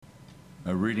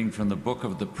A reading from the book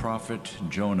of the prophet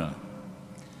Jonah.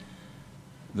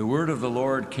 The word of the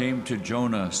Lord came to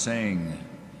Jonah, saying,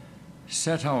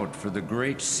 "Set out for the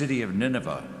great city of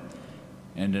Nineveh,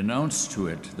 and announce to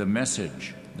it the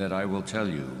message that I will tell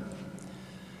you."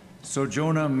 So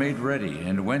Jonah made ready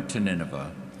and went to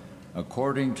Nineveh,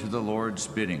 according to the Lord's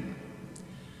bidding.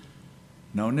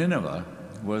 Now Nineveh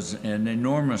was an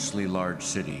enormously large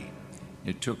city.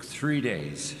 It took 3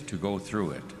 days to go through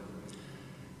it.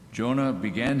 Jonah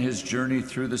began his journey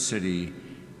through the city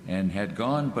and had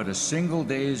gone but a single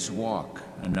day's walk,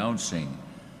 announcing,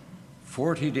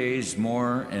 40 days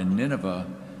more and Nineveh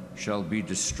shall be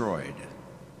destroyed.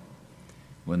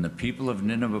 When the people of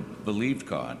Nineveh believed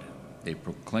God, they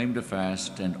proclaimed a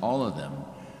fast, and all of them,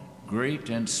 great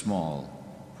and small,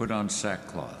 put on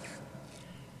sackcloth.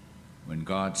 When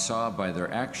God saw by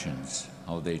their actions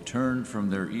how they turned from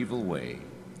their evil way,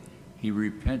 he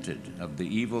repented of the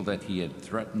evil that he had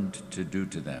threatened to do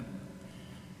to them.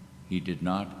 He did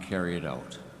not carry it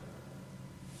out.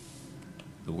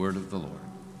 The word of the Lord.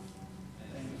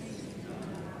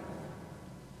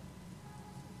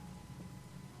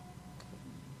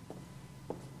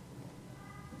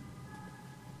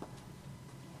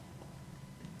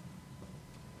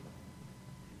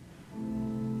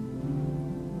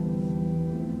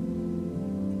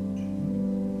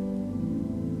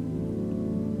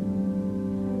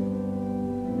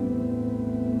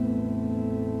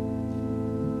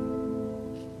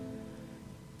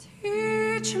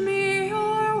 Teach me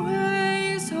your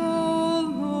ways,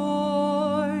 O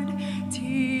Lord.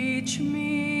 Teach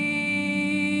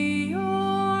me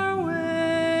your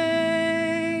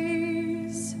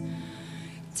ways.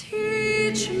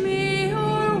 Teach me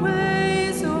your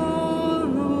ways, O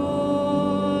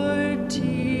Lord.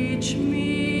 Teach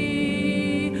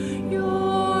me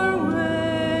your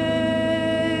ways.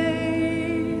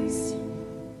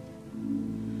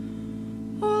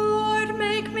 O Lord,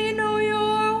 make me know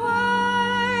your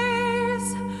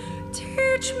ways.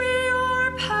 Teach me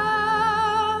your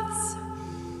paths.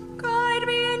 Guide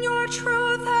me in your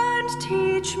truth and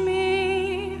teach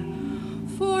me,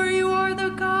 for you are the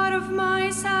God of my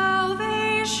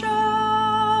salvation.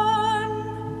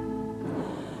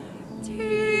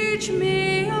 Teach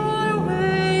me your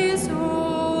ways, O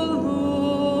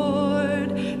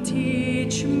Lord.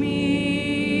 Teach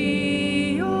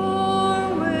me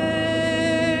your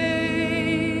ways.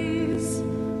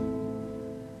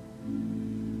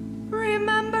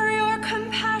 Remember your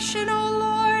compassion, O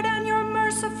Lord, and your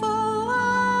merciful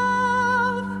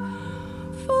love,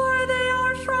 for they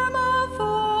are from of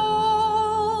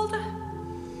old.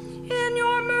 In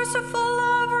your merciful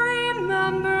love,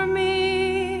 remember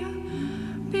me,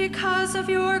 because of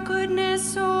your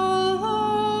goodness, O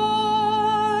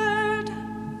Lord.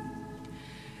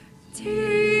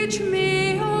 Teach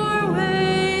me your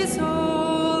ways,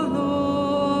 O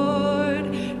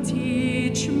Lord.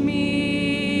 Teach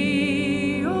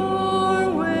me your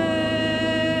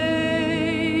ways.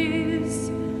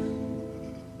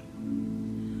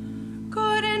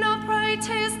 Good and upright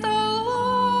is the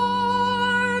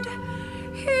Lord.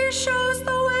 He shows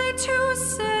the way to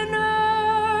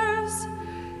sinners.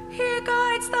 He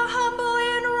guides the humble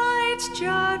in right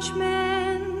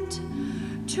judgment.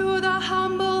 To the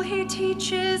humble he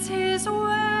teaches his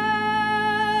way.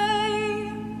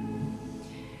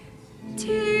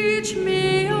 Teach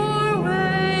me your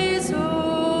ways,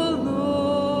 O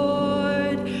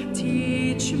Lord.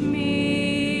 Teach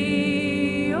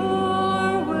me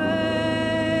your ways.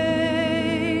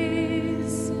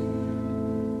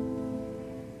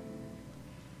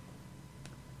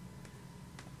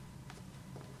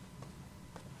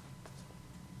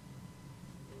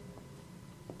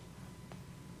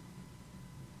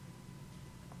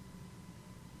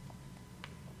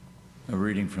 A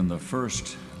reading from the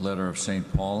first letter of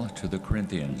St. Paul to the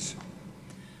Corinthians.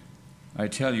 I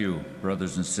tell you,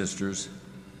 brothers and sisters,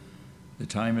 the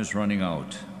time is running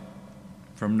out.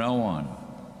 From now on,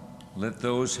 let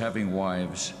those having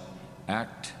wives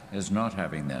act as not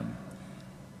having them,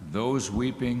 those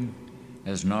weeping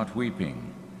as not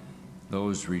weeping,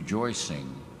 those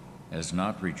rejoicing as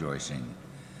not rejoicing,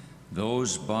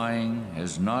 those buying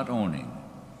as not owning,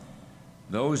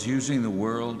 those using the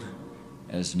world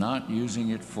as not using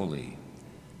it fully,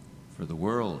 for the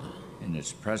world in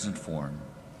its present form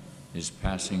is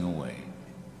passing away.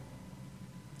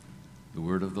 The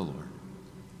word of the Lord.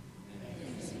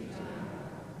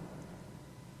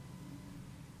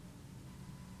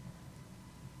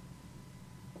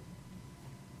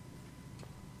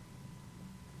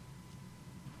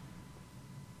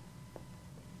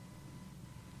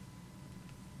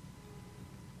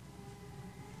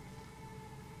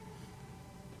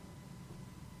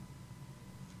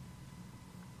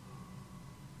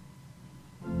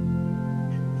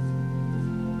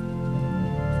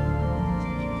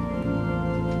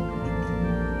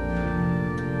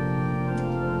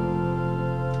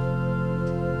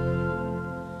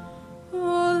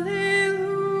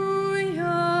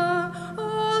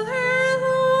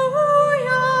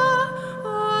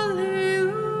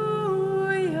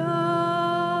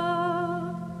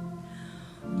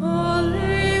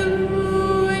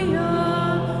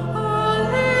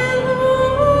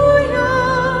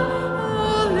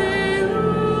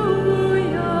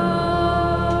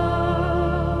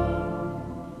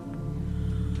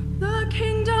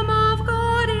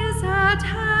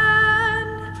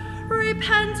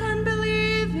 repent and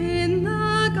believe in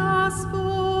the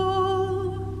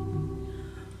gospel.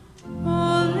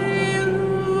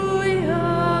 Alleluia,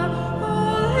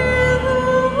 alleluia,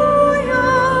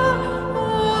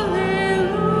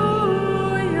 alleluia.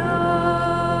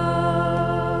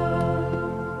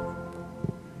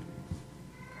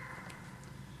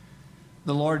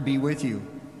 The Lord be with you.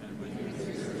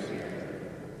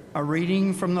 A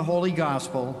reading from the Holy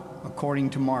Gospel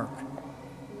according to Mark.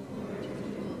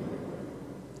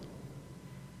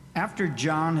 After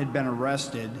John had been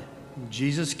arrested,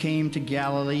 Jesus came to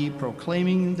Galilee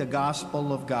proclaiming the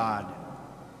gospel of God.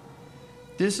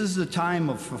 This is the time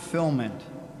of fulfillment.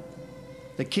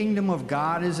 The kingdom of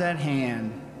God is at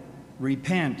hand.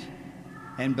 Repent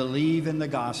and believe in the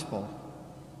gospel.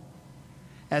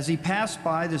 As he passed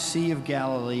by the Sea of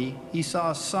Galilee, he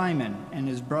saw Simon and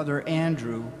his brother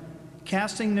Andrew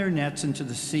casting their nets into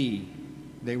the sea.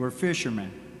 They were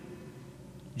fishermen.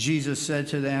 Jesus said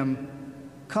to them,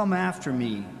 "Come after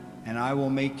me, and I will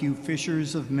make you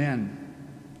fishers of men."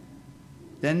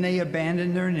 Then they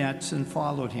abandoned their nets and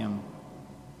followed him.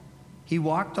 He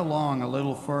walked along a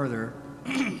little further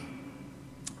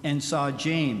and saw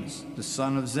James, the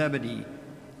son of Zebedee,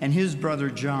 and his brother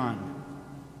John.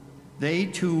 They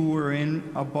too were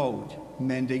in a boat,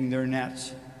 mending their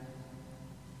nets.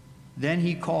 Then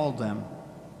he called them.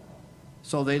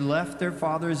 So they left their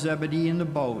father Zebedee in the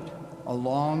boat,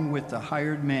 along with the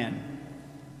hired men,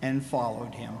 and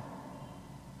followed him.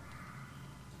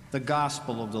 The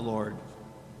Gospel of the Lord.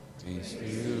 Praise to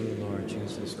you, Lord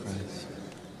Jesus Christ.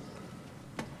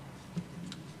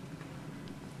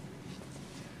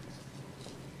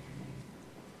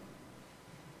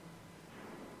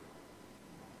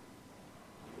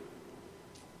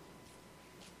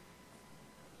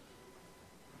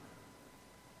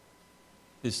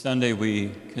 This Sunday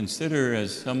we consider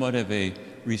as somewhat of a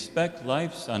Respect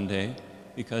Life Sunday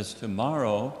because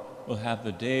tomorrow we'll have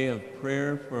the day of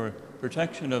prayer for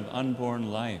protection of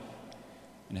unborn life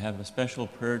and have a special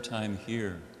prayer time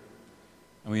here.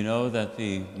 And we know that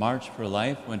the March for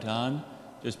Life went on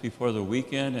just before the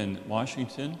weekend in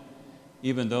Washington.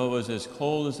 Even though it was as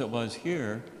cold as it was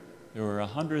here, there were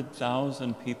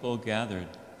 100,000 people gathered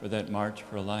for that March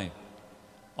for Life.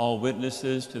 All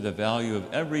witnesses to the value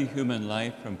of every human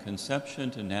life from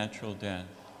conception to natural death.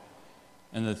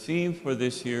 And the theme for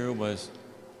this year was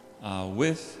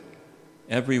with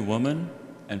every woman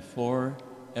and for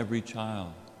every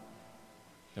child.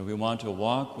 That we want to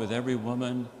walk with every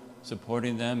woman,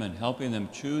 supporting them and helping them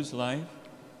choose life.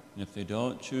 And if they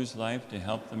don't choose life, to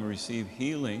help them receive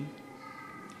healing.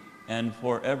 And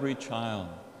for every child,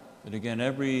 that again,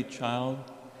 every child,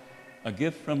 a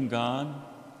gift from God,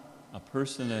 a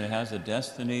person that has a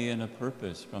destiny and a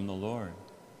purpose from the Lord.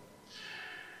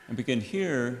 And we can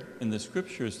hear in the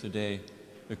scriptures today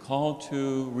the call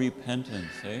to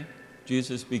repentance.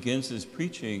 Jesus begins his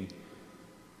preaching,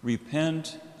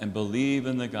 repent and believe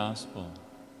in the gospel.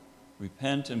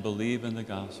 Repent and believe in the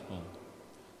gospel.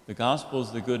 The gospel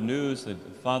is the good news that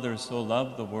the Father so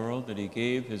loved the world that he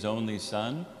gave his only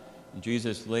Son. And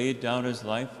Jesus laid down his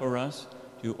life for us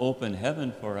to open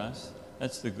heaven for us.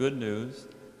 That's the good news.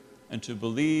 And to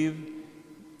believe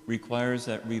requires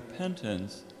that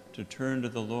repentance to turn to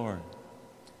the Lord.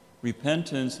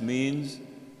 Repentance means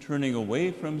turning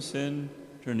away from sin,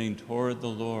 turning toward the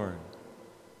Lord.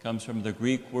 It comes from the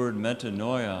Greek word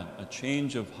metanoia, a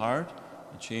change of heart,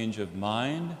 a change of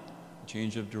mind, a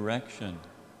change of direction.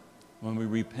 When we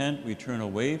repent, we turn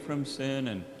away from sin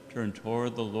and turn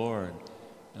toward the Lord,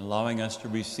 allowing us to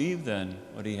receive then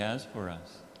what he has for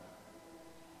us.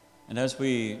 And as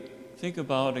we think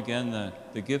about, again,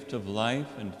 the gift of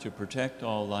life and to protect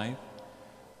all life,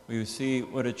 we see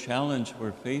what a challenge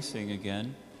we're facing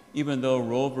again. Even though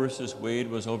Roe versus Wade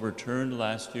was overturned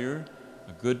last year,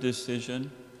 a good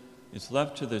decision, it's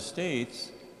left to the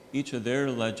states, each of their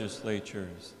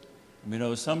legislatures. We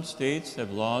know some states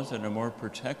have laws that are more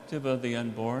protective of the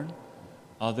unborn,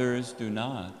 others do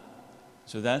not.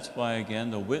 So that's why,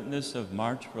 again, the witness of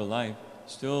March for Life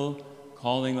still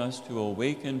calling us to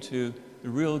awaken to the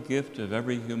real gift of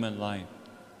every human life,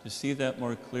 to see that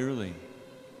more clearly.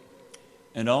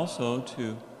 And also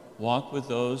to walk with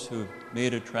those who've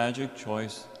made a tragic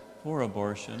choice for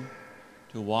abortion,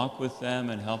 to walk with them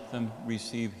and help them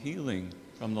receive healing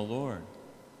from the Lord.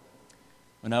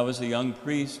 When I was a young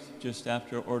priest, just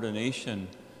after ordination,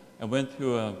 I went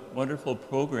through a wonderful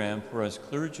program for us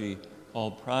clergy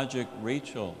called Project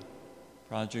Rachel.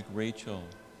 Project Rachel.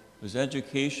 It was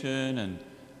education and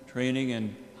training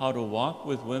in how to walk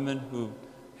with women who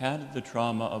had the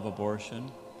trauma of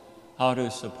abortion, how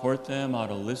to support them, how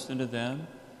to listen to them,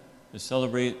 to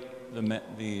celebrate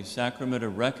the sacrament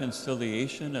of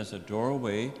reconciliation as a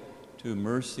doorway to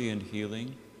mercy and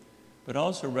healing, but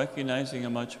also recognizing a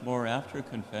much more after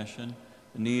confession,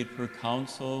 the need for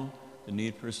counsel, the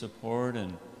need for support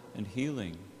and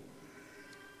healing.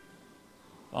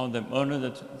 Found that one of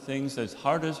the things that's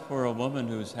hardest for a woman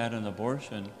who's had an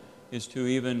abortion is to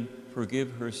even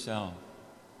forgive herself,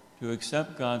 to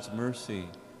accept God's mercy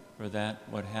for that,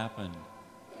 what happened.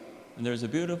 And there's a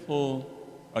beautiful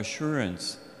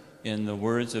assurance in the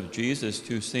words of Jesus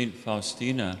to Saint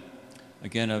Faustina,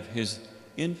 again, of his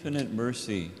infinite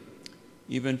mercy,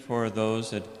 even for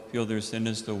those that feel their sin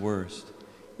is the worst.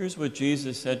 Here's what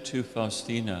Jesus said to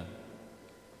Faustina: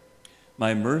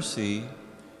 "My mercy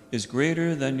is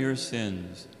greater than your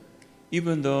sins.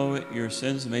 Even though your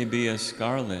sins may be as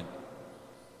scarlet,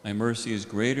 my mercy is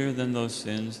greater than those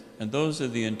sins and those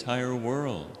of the entire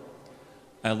world.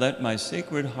 I let my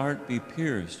sacred heart be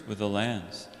pierced with a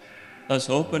lance, thus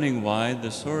opening wide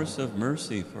the source of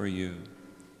mercy for you.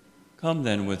 Come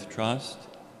then with trust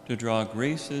to draw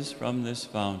graces from this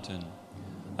fountain.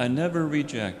 I never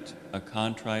reject a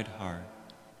contrite heart."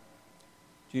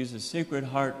 Jesus' sacred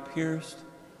heart pierced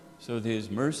so that his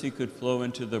mercy could flow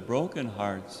into the broken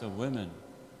hearts of women,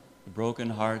 the broken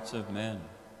hearts of men.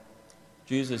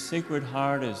 Jesus' sacred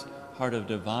heart is heart of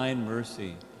divine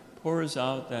mercy, pours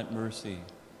out that mercy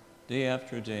day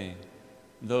after day.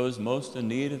 Those most in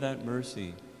need of that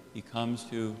mercy, he comes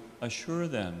to assure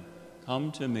them,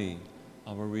 "Come to me,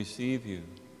 I will receive you."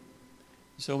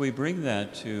 So we bring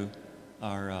that to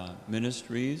our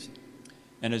ministries,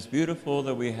 and it's beautiful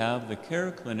that we have the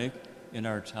care clinic in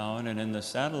our town and in the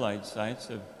satellite sites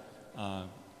of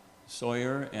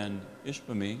Sawyer and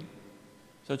Ishpeming.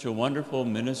 Such a wonderful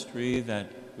ministry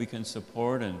that we can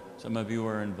support and some of you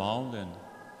are involved in.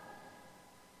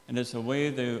 And it's a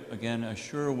way to, again,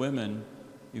 assure women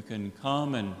you can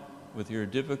come and with your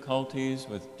difficulties,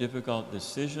 with difficult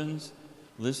decisions,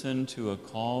 listen to a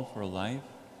call for life,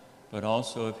 but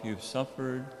also if you've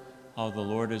suffered, how the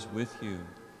Lord is with you.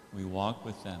 We walk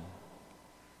with them.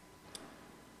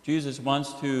 Jesus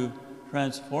wants to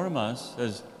transform us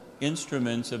as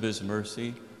instruments of his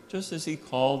mercy, just as he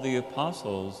called the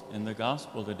apostles in the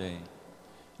gospel today.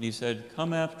 And he said,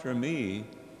 "Come after me,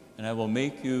 and I will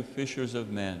make you fishers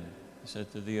of men," he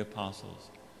said to the apostles.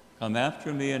 "Come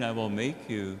after me, and I will make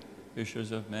you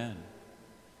fishers of men."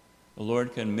 The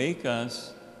Lord can make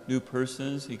us new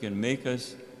persons. He can make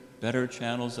us better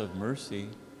channels of mercy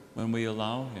when we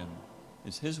allow him.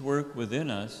 It's his work within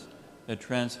us that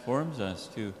transforms us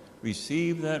to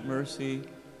receive that mercy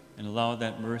and allow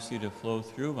that mercy to flow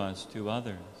through us to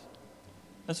others.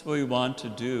 That's what we want to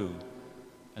do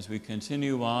as we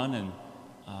continue on in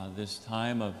this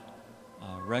time of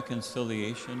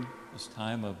reconciliation, this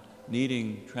time of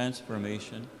needing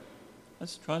transformation.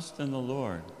 Let's trust in the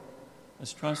Lord.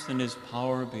 Let's trust in his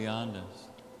power beyond us.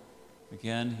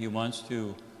 Again, he wants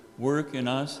to work in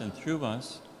us and through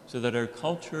us so that our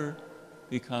culture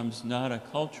becomes not a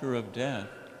culture of death,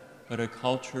 but a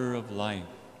culture of life.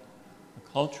 A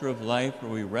culture of life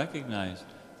where we recognize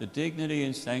the dignity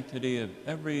and sanctity of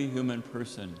every human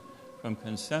person from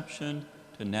conception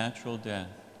to natural death.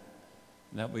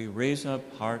 And that we raise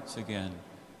up hearts again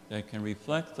that can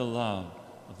reflect the love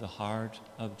of the heart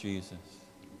of Jesus.